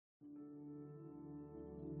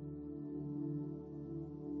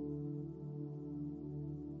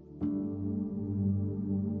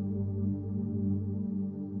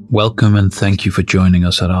Welcome and thank you for joining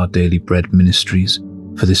us at Our Daily Bread Ministries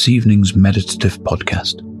for this evening's meditative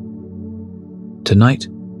podcast. Tonight,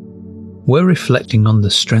 we're reflecting on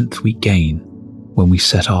the strength we gain when we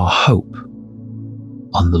set our hope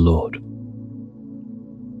on the Lord.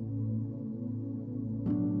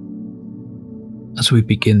 As we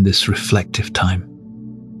begin this reflective time,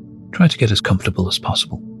 try to get as comfortable as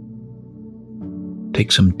possible.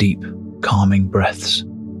 Take some deep, calming breaths.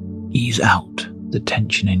 Ease out the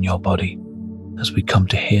tension in your body as we come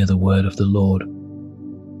to hear the word of the Lord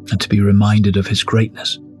and to be reminded of His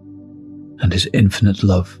greatness and His infinite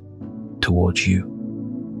love towards you.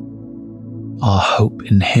 Our hope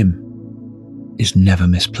in Him is never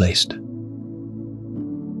misplaced.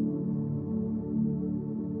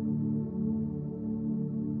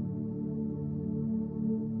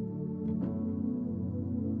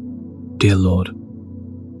 Dear Lord,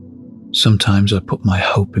 sometimes I put my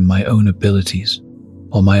hope in my own abilities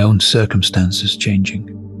or my own circumstances changing.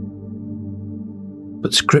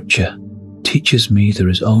 But Scripture teaches me there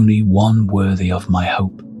is only one worthy of my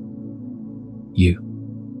hope. You.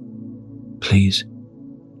 Please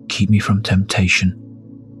keep me from temptation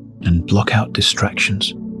and block out distractions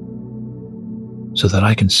so that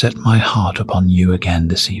I can set my heart upon you again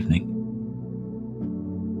this evening.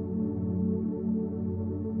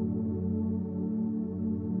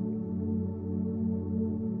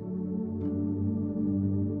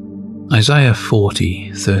 Isaiah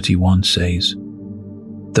 40:31 says,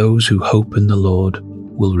 "Those who hope in the Lord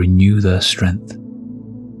will renew their strength.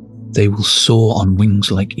 They will soar on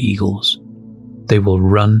wings like eagles. They will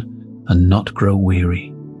run and not grow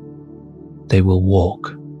weary. They will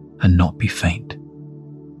walk and not be faint."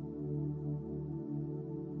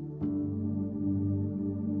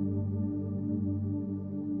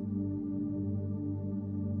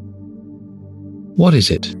 What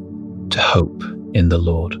is it to hope in the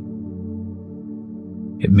Lord?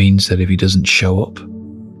 It means that if He doesn't show up,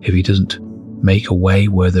 if He doesn't make a way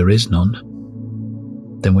where there is none,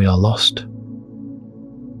 then we are lost.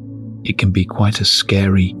 It can be quite a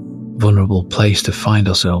scary, vulnerable place to find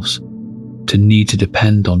ourselves, to need to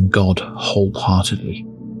depend on God wholeheartedly,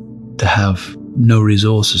 to have no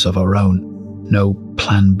resources of our own, no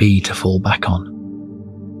plan B to fall back on,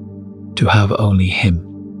 to have only Him.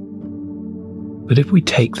 But if we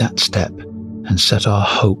take that step and set our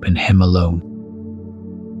hope in Him alone,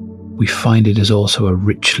 we find it is also a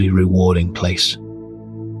richly rewarding place,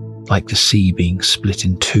 like the sea being split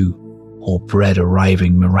in two or bread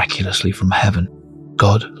arriving miraculously from heaven.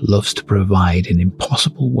 God loves to provide in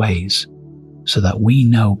impossible ways so that we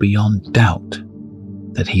know beyond doubt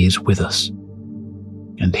that He is with us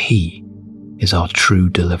and He is our true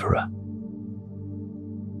deliverer.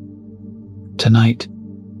 Tonight,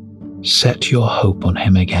 set your hope on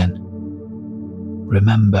Him again.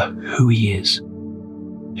 Remember who He is,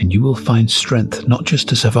 and you will find strength not just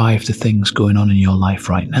to survive the things going on in your life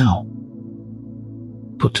right now,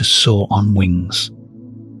 but to soar on wings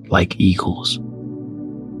like eagles.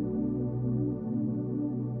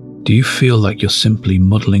 Do you feel like you're simply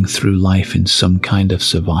muddling through life in some kind of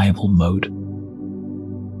survival mode?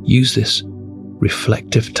 Use this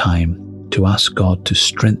reflective time to ask God to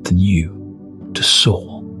strengthen you to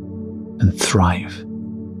soar and thrive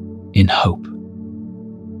in hope.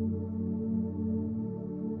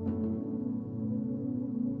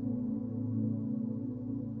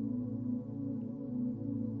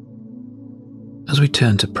 As we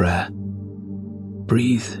turn to prayer,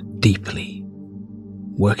 breathe deeply,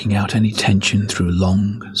 working out any tension through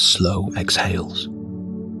long, slow exhales.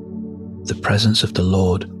 The presence of the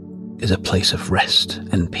Lord is a place of rest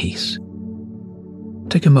and peace.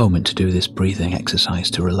 Take a moment to do this breathing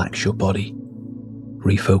exercise to relax your body,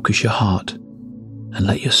 refocus your heart, and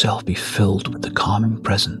let yourself be filled with the calming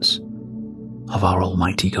presence of our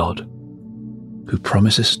Almighty God, who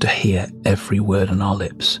promises to hear every word on our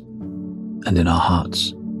lips and in our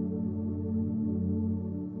hearts.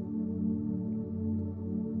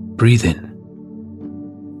 Breathe in.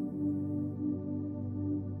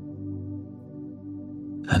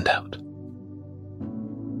 And out.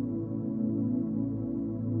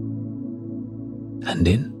 And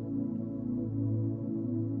in.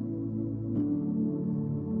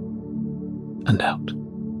 And out.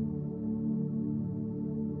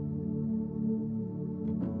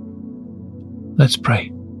 Let's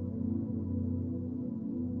pray.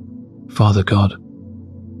 Father God,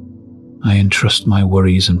 I entrust my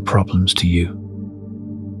worries and problems to you.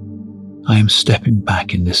 I am stepping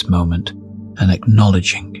back in this moment and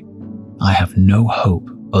acknowledging I have no hope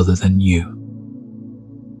other than you.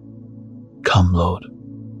 Come, Lord,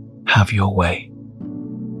 have your way.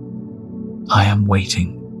 I am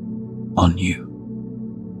waiting on you.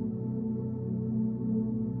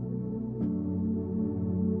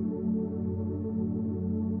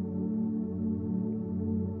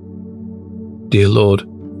 Dear Lord,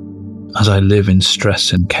 as I live in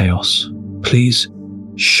stress and chaos, please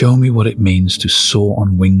show me what it means to soar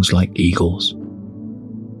on wings like eagles.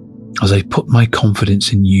 As I put my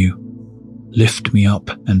confidence in you, lift me up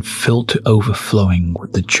and fill to overflowing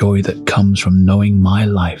with the joy that comes from knowing my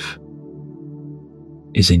life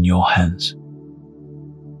is in your hands.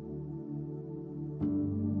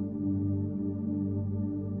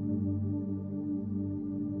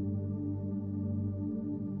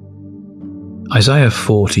 Isaiah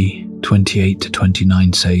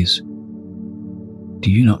 40:28-29 says, "Do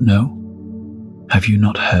you not know? Have you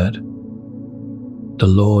not heard? The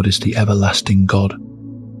Lord is the everlasting God,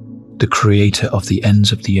 the creator of the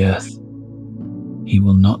ends of the earth. He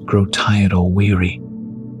will not grow tired or weary,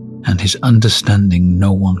 and his understanding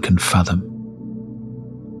no one can fathom.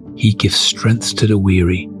 He gives strength to the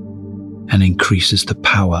weary and increases the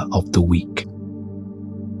power of the weak."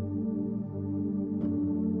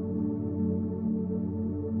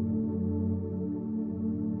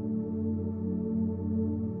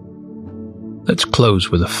 Let's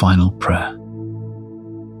close with a final prayer.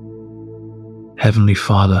 Heavenly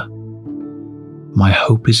Father, my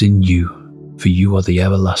hope is in you, for you are the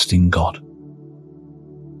everlasting God.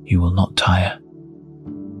 You will not tire.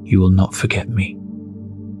 You will not forget me.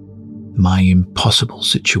 My impossible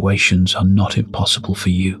situations are not impossible for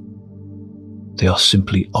you. They are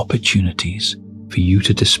simply opportunities for you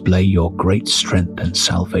to display your great strength and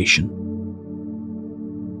salvation.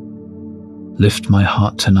 Lift my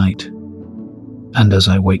heart tonight and as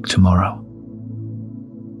I wake tomorrow,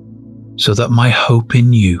 so that my hope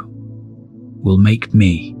in you will make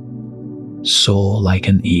me soar like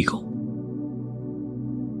an eagle.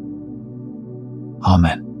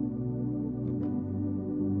 Amen.